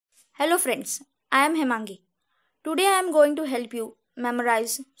Hello friends, I am Hemangi. Today I am going to help you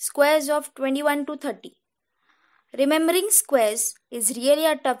memorize squares of 21 to 30. Remembering squares is really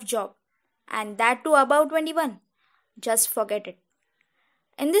a tough job, and that too about 21. Just forget it.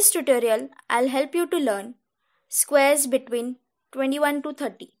 In this tutorial, I'll help you to learn squares between 21 to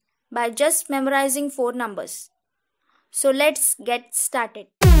 30 by just memorizing 4 numbers. So let's get started.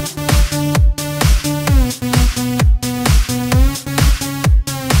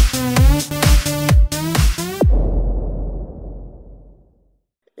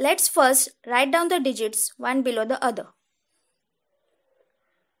 Let's first write down the digits one below the other.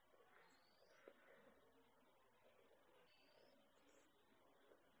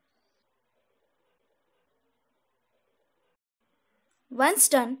 Once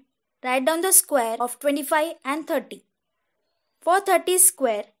done, write down the square of 25 and 30. For 30's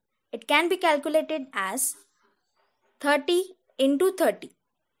square, it can be calculated as 30 into 30.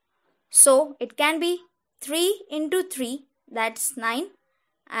 So it can be 3 into 3, that's 9,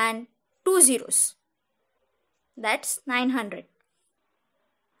 and 2 zeros, that's 900.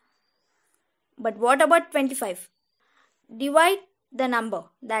 But what about 25? Divide the number,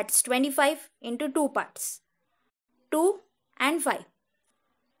 that's 25, into 2 parts, 2 and 5.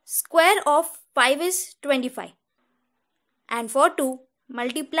 Square of 5 is 25. And for 2,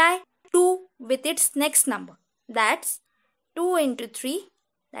 multiply 2 with its next number, that's 2 into 3,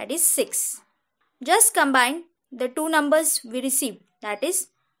 that is 6. Just combine the two numbers we received, that is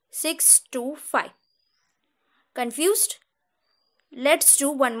 6 to 5. Confused? Let's do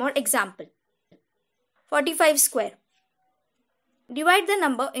one more example. 45 square. Divide the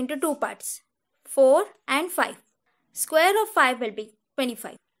number into 2 parts, 4 and 5. Square of 5 will be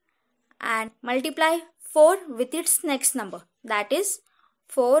 25. And multiply 4 with its next number, that is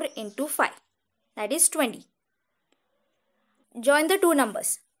 4 into 5, that is 20. Join the two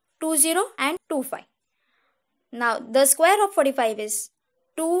numbers, 20 and 25. Now the square of 45 is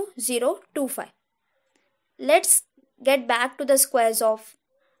 2025. Let's get back to the squares of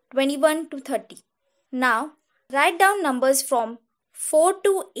 21 to 30. Now write down numbers from 4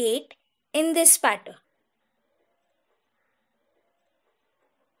 to 8 in this pattern.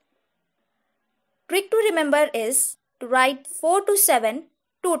 Trick to remember is to write 4 to 7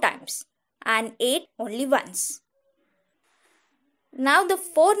 2 times and 8 only once. Now the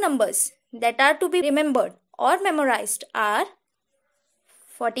 4 numbers that are to be remembered or memorized are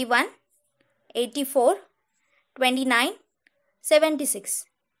 41, 84, 29, 76.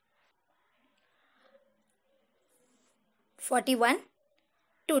 41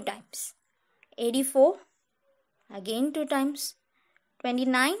 2 times, 84 again 2 times,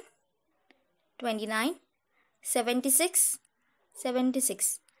 29, 76,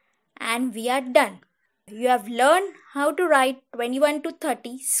 76, and we are done. You have learned how to write 21 to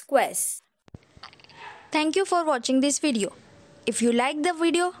 30 squares. Thank you for watching this video. If you like the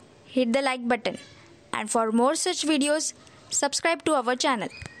video, hit the like button, and for more such videos, subscribe to our channel.